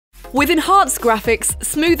With enhanced graphics,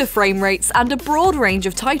 smoother frame rates, and a broad range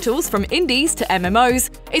of titles from indies to MMOs,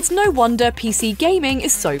 it's no wonder PC gaming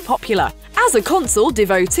is so popular. As a console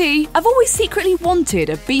devotee, I've always secretly wanted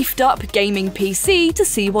a beefed-up gaming PC to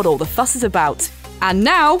see what all the fuss is about. And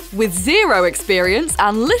now, with zero experience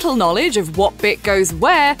and little knowledge of what bit goes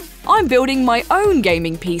where, I'm building my own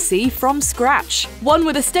gaming PC from scratch. One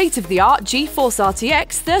with a state-of-the-art GeForce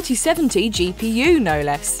RTX 3070 GPU, no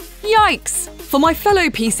less. Yikes! For my fellow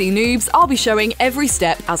PC noobs, I'll be showing every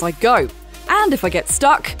step as I go. And if I get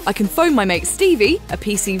stuck, I can phone my mate Stevie, a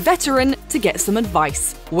PC veteran, to get some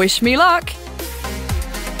advice. Wish me luck!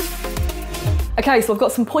 Okay, so I've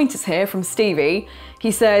got some pointers here from Stevie.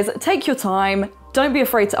 He says, take your time, don't be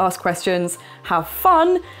afraid to ask questions, have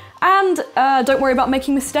fun, and don't worry about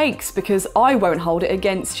making mistakes because I won't hold it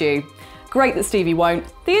against you. Great that Stevie won't,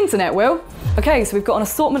 the internet will. Okay, so we've got an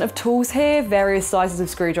assortment of tools here, various sizes of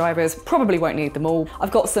screwdrivers, probably won't need them all.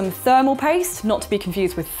 I've got some thermal paste, not to be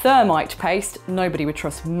confused with thermite paste, nobody would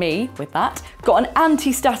trust me with that. Got an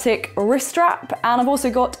anti-static wrist strap, and I've also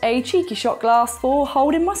got a cheeky shot glass for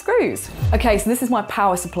holding my screws. Okay, so this is my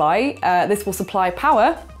power supply. This will supply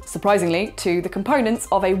power, surprisingly, to the components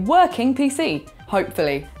of a working PC.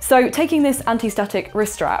 Hopefully. So taking this anti-static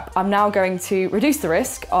wrist strap, I'm now going to reduce the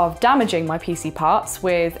risk of damaging my PC parts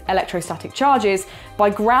with electrostatic charges by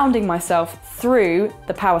grounding myself through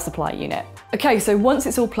the power supply unit. Okay, so once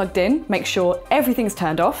it's all plugged in, make sure everything's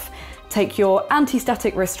turned off. Take your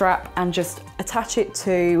anti-static wrist strap and just attach it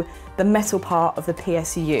to the metal part of the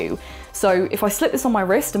PSU. So if I slip this on my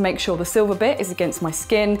wrist and make sure the silver bit is against my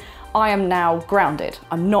skin, I am now grounded.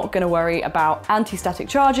 I'm not going to worry about anti-static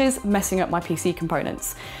charges messing up my PC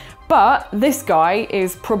components. But this guy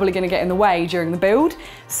is probably going to get in the way during the build,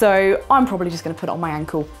 so I'm probably just going to put it on my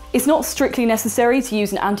ankle. It's not strictly necessary to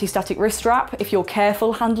use an anti-static wrist strap if you're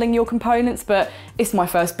careful handling your components, but it's my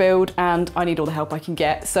first build and I need all the help I can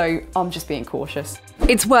get, so I'm just being cautious.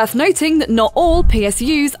 It's worth noting that not all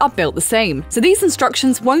PSUs are built the same, so these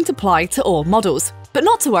instructions won't apply to all models. But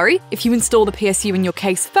not to worry, if you install the PSU in your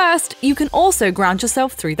case first, you can also ground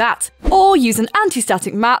yourself through that. Or use an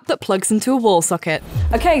anti-static mat that plugs into a wall socket.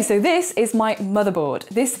 Okay, so this is my motherboard.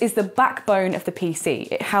 This is the backbone of the PC.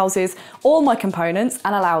 It houses all my components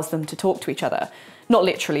and allows them to talk to each other. Not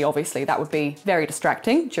literally, obviously, that would be very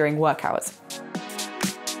distracting during work hours.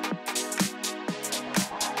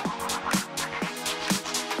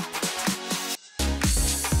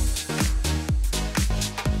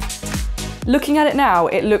 Looking at it now,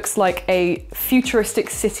 it looks like a futuristic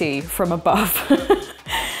city from above.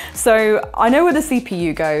 So I know where the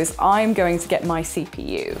CPU goes. I'm going to get my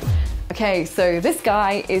CPU. Okay, so this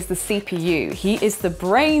guy is the CPU. He is the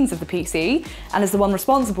brains of the PC and is the one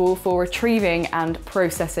responsible for retrieving and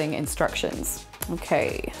processing instructions.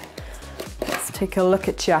 Okay, let's take a look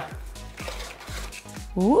at ya.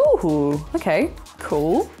 Ooh, okay,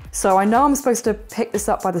 cool. So I know I'm supposed to pick this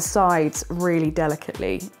up by the sides really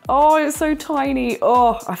delicately. Oh, it's so tiny.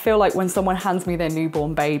 Oh, I feel like when someone hands me their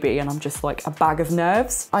newborn baby and I'm just like a bag of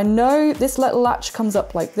nerves. I know this little latch comes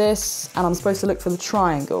up like this and I'm supposed to look for the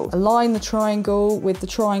triangle. Align the triangle with the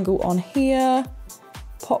triangle on here.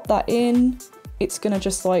 Pop that in. It's gonna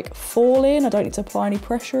just like fall in. I don't need to apply any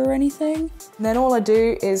pressure or anything. And then all I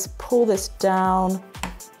do is pull this down.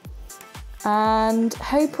 And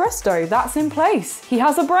hey presto, that's in place. He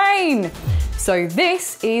has a brain. So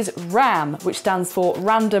this is RAM, which stands for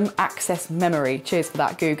Random Access Memory. Cheers for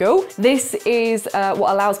that, Google. This is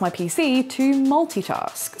what allows my PC to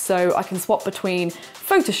multitask. So I can swap between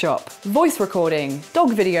Photoshop, voice recording,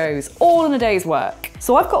 dog videos, all in a day's work.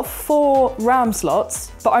 So I've got 4 RAM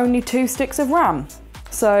slots, but only 2 sticks of RAM.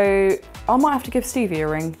 So I might have to give Stevie a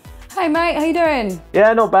ring. Hey mate, how you doing?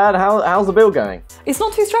 Yeah, not bad. How's the build going? It's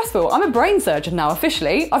not too stressful. I'm a brain surgeon now,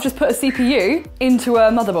 officially. I've just put a CPU into a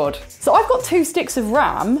motherboard. So I've got 2 sticks of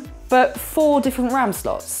RAM, but 4 different RAM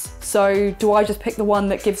slots. So do I just pick the one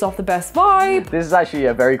that gives off the best vibe? This is actually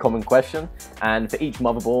a very common question, and for each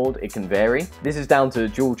motherboard, it can vary. This is down to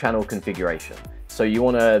dual channel configuration. So you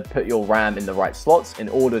want to put your RAM in the right slots in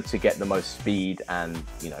order to get the most speed and,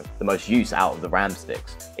 the most use out of the RAM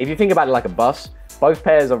sticks. If you think about it like a bus, both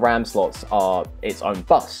pairs of RAM slots are its own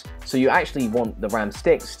bus. So you actually want the RAM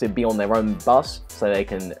sticks to be on their own bus so they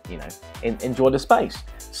can, enjoy the space.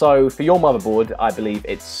 So for your motherboard, I believe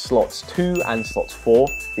it's slots 2 and slots 4.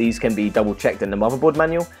 These can be double checked in the motherboard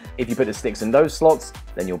manual. If you put the sticks in those slots,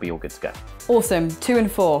 then you'll be all good to go. Awesome, 2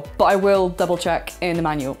 and 4, but I will double check in the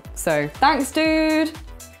manual. So thanks, dude.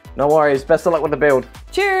 No worries, best of luck with the build.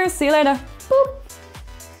 Cheers, see you later. Boop.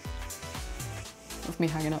 That's me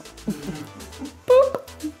hanging up. Boop.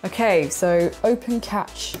 Okay, so open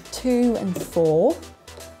catch 2 and 4.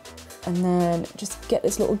 And then just get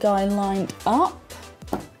this little guy lined up.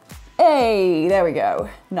 Hey, there we go.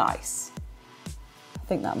 Nice. I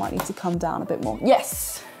think that might need to come down a bit more.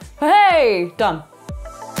 Yes. Hey, done.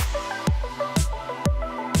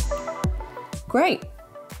 Great.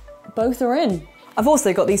 Both are in. I've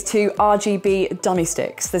also got these two RGB dummy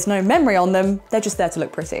sticks. There's no memory on them. They're just there to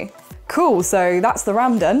look pretty. Cool, so that's the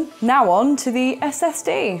RAM done. Now on to the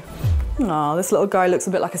SSD. Oh, this little guy looks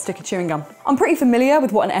a bit like a stick of chewing gum. I'm pretty familiar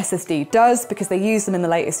with what an SSD does because they use them in the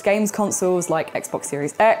latest games consoles like Xbox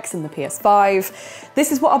Series X and the PS5.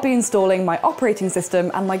 This is what I'll be installing my operating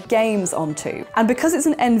system and my games onto. And because it's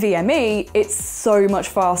an NVMe, it's so much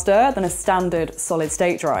faster than a standard solid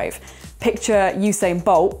state drive. Picture Usain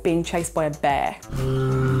Bolt being chased by a bear.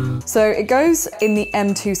 So it goes in the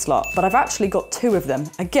M2 slot, but I've actually got two of them.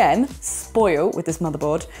 Again, spoiled with this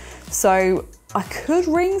motherboard. So I could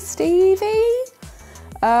ring Stevie,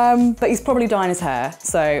 but he's probably dyeing his hair,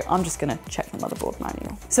 so I'm just gonna check the motherboard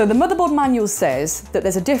manual. So the motherboard manual says that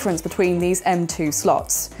there's a difference between these M2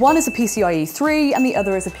 slots. One is a PCIe 3 and the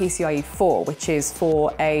other is a PCIe 4, which is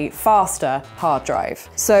for a faster hard drive.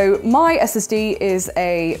 So my SSD is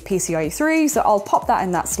a PCIe 3, so I'll pop that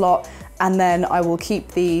in that slot, and then I will keep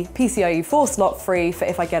the PCIe 4 slot free for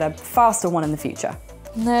if I get a faster one in the future.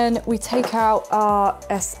 And then we take out our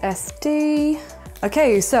SSD.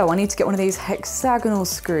 Okay, so I need to get one of these hexagonal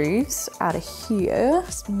screws out of here.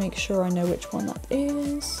 Just make sure I know which one that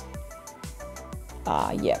is.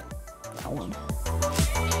 Yeah, that one.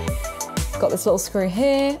 Got this little screw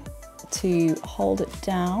here to hold it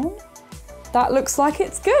down. That looks like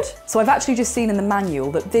it's good. So I've actually just seen in the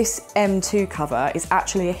manual that this M2 cover is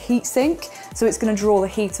actually a heatsink. So it's gonna draw the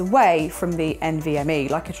heat away from the NVMe,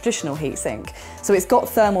 like a traditional heatsink. So it's got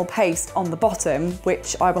thermal paste on the bottom,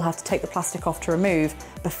 which I will have to take the plastic off to remove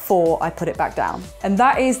before I put it back down. And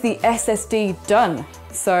that is the SSD done.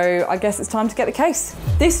 So I guess it's time to get the case.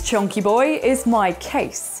 This chunky boy is my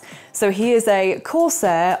case. So he is a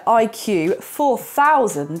Corsair iQ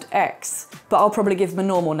 4000X, but I'll probably give him a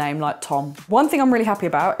normal name like Tom. One thing I'm really happy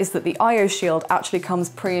about is that the IO shield actually comes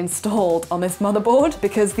pre-installed on this motherboard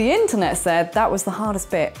because the internet said that was the hardest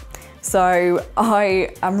bit. So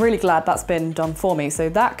I am really glad that's been done for me. So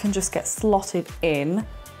that can just get slotted in.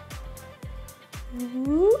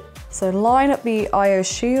 So line up the IO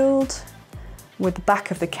shield with the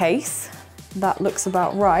back of the case. That looks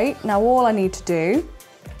about right. Now all I need to do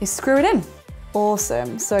is screw it in.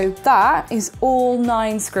 Awesome, so that is all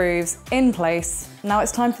 9 screws in place. Now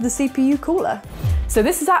it's time for the CPU cooler. So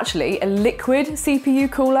this is actually a liquid CPU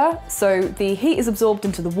cooler. So the heat is absorbed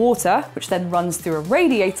into the water, which then runs through a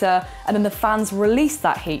radiator, and then the fans release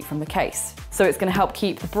that heat from the case. So it's gonna help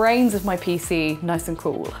keep the brains of my PC nice and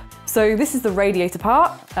cool. So this is the radiator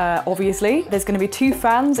part, obviously. There's gonna be 2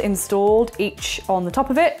 fans installed, each on the top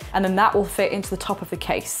of it, and then that will fit into the top of the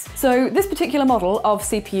case. So this particular model of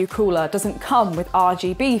CPU cooler doesn't come with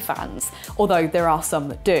RGB fans, although there are some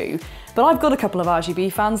that do. But I've got a couple of RGB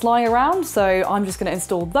fans lying around, so I'm just gonna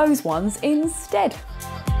install those ones instead.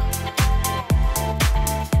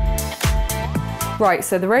 Right,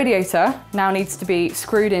 so the radiator now needs to be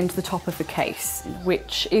screwed into the top of the case,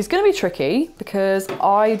 which is going to be tricky because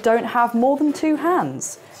I don't have more than 2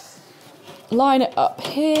 hands. Line it up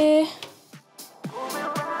here.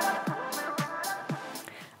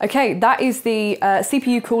 Okay, that is the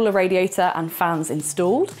CPU cooler radiator and fans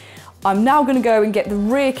installed. I'm now going to go and get the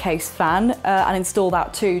rear case fan and install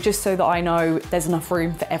that too, just so that I know there's enough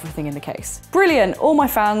room for everything in the case. Brilliant, all my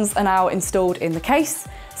fans are now installed in the case.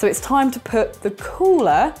 So it's time to put the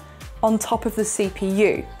cooler on top of the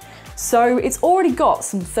CPU. So it's already got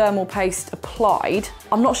some thermal paste applied.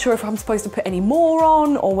 I'm not sure if I'm supposed to put any more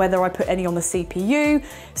on or whether I put any on the CPU.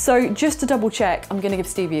 So just to double check, I'm gonna give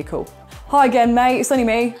Stevie a call. Hi again, mate, it's only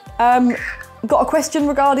me. Got a question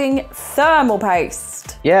regarding thermal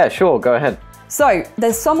paste. Yeah, sure, go ahead. So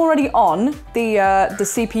there's some already on the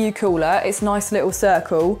CPU cooler. It's a nice little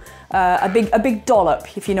circle, a big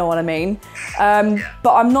dollop, if you know what I mean.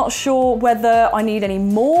 But I'm not sure whether I need any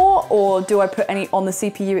more or do I put any on the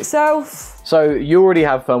CPU itself? So you already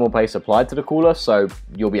have thermal paste applied to the cooler, so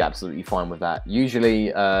you'll be absolutely fine with that.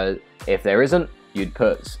 Usually, if there isn't, you'd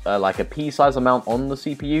put like a pea-size amount on the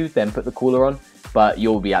CPU, then put the cooler on. But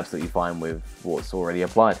you'll be absolutely fine with what's already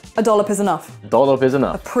applied. A dollop is enough. Dollop is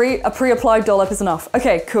enough. A pre-applied dollop is enough.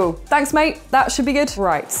 Okay, cool. Thanks, mate. That should be good.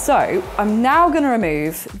 Right, so I'm now gonna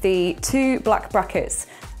remove the 2 black brackets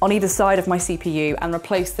on either side of my CPU and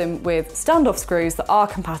replace them with standoff screws that are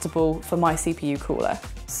compatible for my CPU cooler.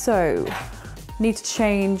 So, need to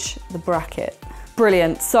change the bracket.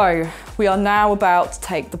 Brilliant, so we are now about to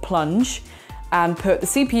take the plunge and put the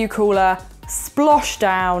CPU cooler splosh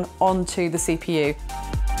down onto the CPU.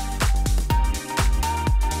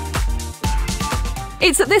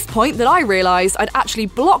 It's at this point that I realised I'd actually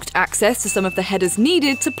blocked access to some of the headers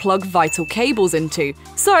needed to plug vital cables into.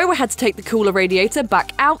 So I had to take the cooler radiator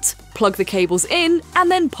back out, plug the cables in,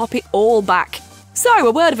 and then pop it all back. So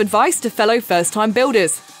a word of advice to fellow first-time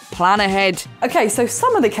builders: plan ahead. Okay, so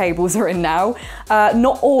some of the cables are in now,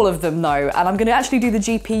 not all of them though, and I'm gonna actually do the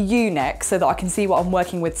GPU next so that I can see what I'm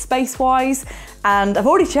working with space-wise, and I've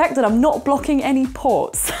already checked that I'm not blocking any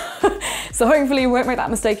ports. So hopefully we won't make that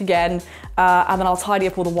mistake again, and then I'll tidy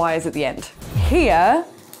up all the wires at the end. Here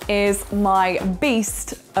is my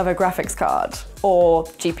beast of a graphics card, or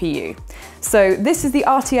GPU. So this is the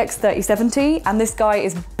RTX 3070, and this guy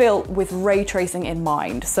is built with ray tracing in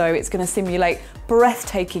mind, so it's going to simulate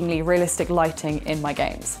breathtakingly realistic lighting in my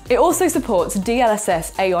games. It also supports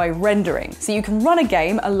DLSS AI rendering, so you can run a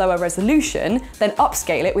game at a lower resolution, then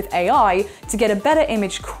upscale it with AI to get a better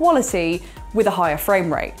image quality with a higher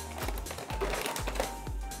frame rate.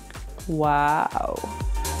 Wow.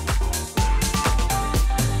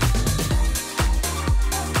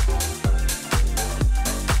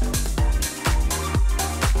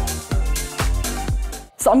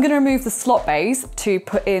 So I'm going to remove the slot bays to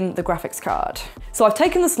put in the graphics card. So I've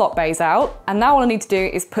taken the slot bays out, and now all I need to do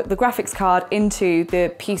is put the graphics card into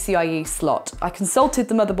the PCIe slot. I consulted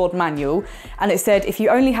the motherboard manual, and it said if you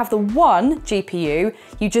only have the one GPU,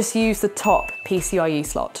 you just use the top PCIe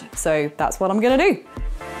slot. So that's what I'm going to do.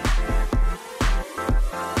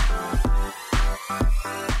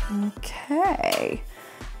 Okay,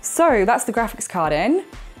 so that's the graphics card in.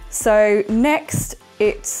 So next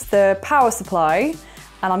it's the power supply,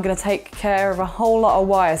 and I'm going to take care of a whole lot of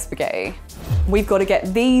wire spaghetti. We've got to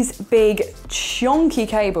get these big chunky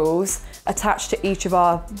cables attached to each of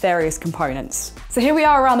our various components. So here we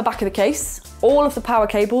are around the back of the case. All of the power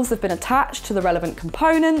cables have been attached to the relevant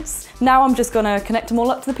components. Now I'm just going to connect them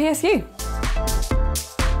all up to the PSU.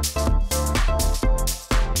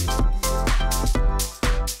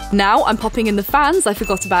 Now I'm popping in the fans I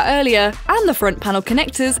forgot about earlier and the front panel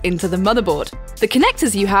connectors into the motherboard. The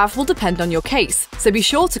connectors you have will depend on your case, so be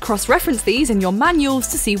sure to cross-reference these in your manuals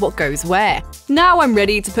to see what goes where. Now I'm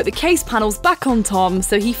ready to put the case panels back on Tom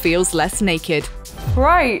so he feels less naked.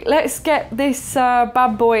 Right, let's get this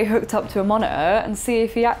bad boy hooked up to a monitor and see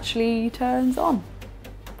if he actually turns on.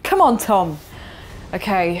 Come on, Tom.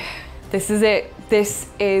 Okay, this is it. This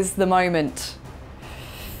is the moment.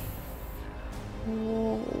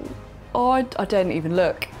 Oh, I didn't even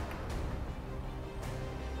look.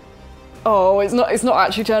 Oh, it's not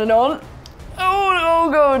actually turning on. Oh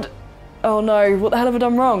god. Oh no, what the hell have I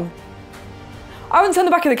done wrong? I haven't turned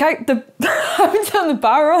the back of the cake, I haven't turned the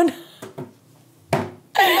power on.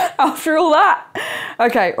 After all that.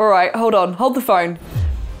 Okay, all right, hold on, hold the phone.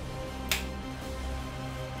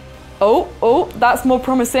 Oh, that's more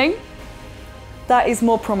promising. That is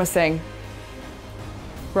more promising.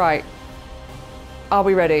 Right. Are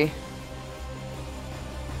we ready?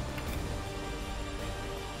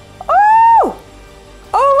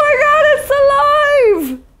 Oh my god, it's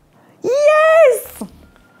alive! Yes!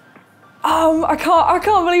 I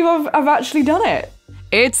can't believe I've actually done it.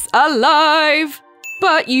 It's alive!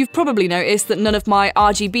 But you've probably noticed that none of my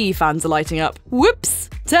RGB fans are lighting up. Whoops!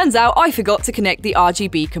 Turns out I forgot to connect the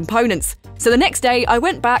RGB components. So the next day I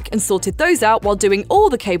went back and sorted those out while doing all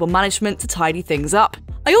the cable management to tidy things up.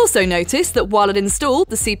 I also noticed that while I'd installed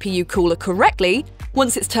the CPU cooler correctly,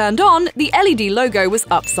 once it's turned on, the LED logo was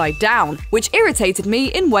upside down, which irritated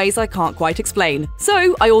me in ways I can't quite explain.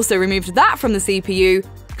 So I also removed that from the CPU,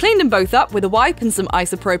 cleaned them both up with a wipe and some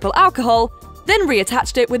isopropyl alcohol, then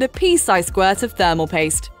reattached it with a pea-sized squirt of thermal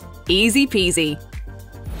paste. Easy peasy.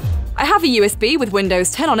 I have a USB with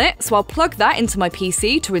Windows 10 on it, so I'll plug that into my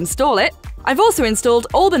PC to install it. I've also installed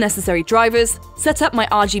all the necessary drivers, set up my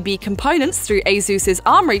RGB components through ASUS's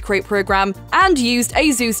Armory Crate program, and used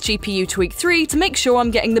ASUS GPU Tweak 3 to make sure I'm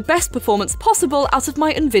getting the best performance possible out of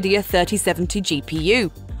my NVIDIA 3070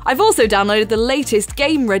 GPU. I've also downloaded the latest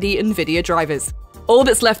game-ready NVIDIA drivers. All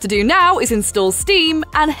that's left to do now is install Steam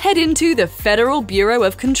and head into the Federal Bureau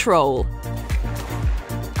of Control.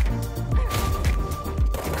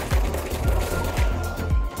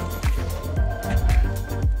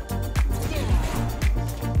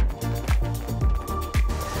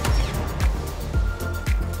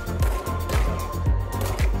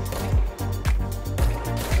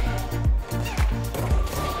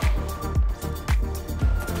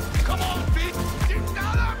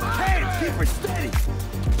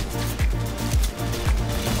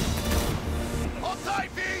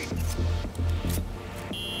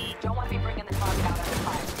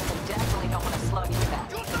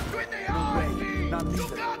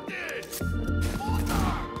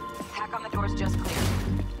 Hack on the door's just clear.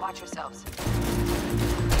 Watch yourselves.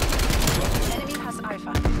 Enemy has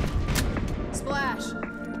Alpha.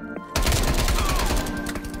 Splash!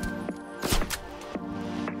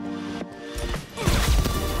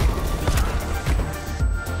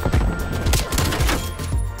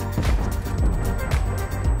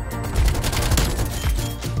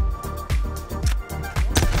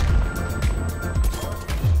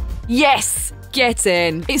 Yes! Get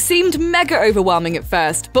in! It seemed mega overwhelming at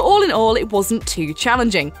first, but all in all, it wasn't too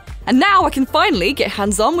challenging. And now I can finally get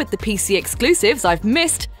hands-on with the PC exclusives I've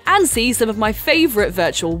missed and see some of my favourite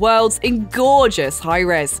virtual worlds in gorgeous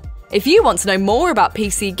high-res. If you want to know more about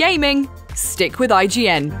PC gaming, stick with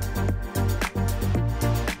IGN.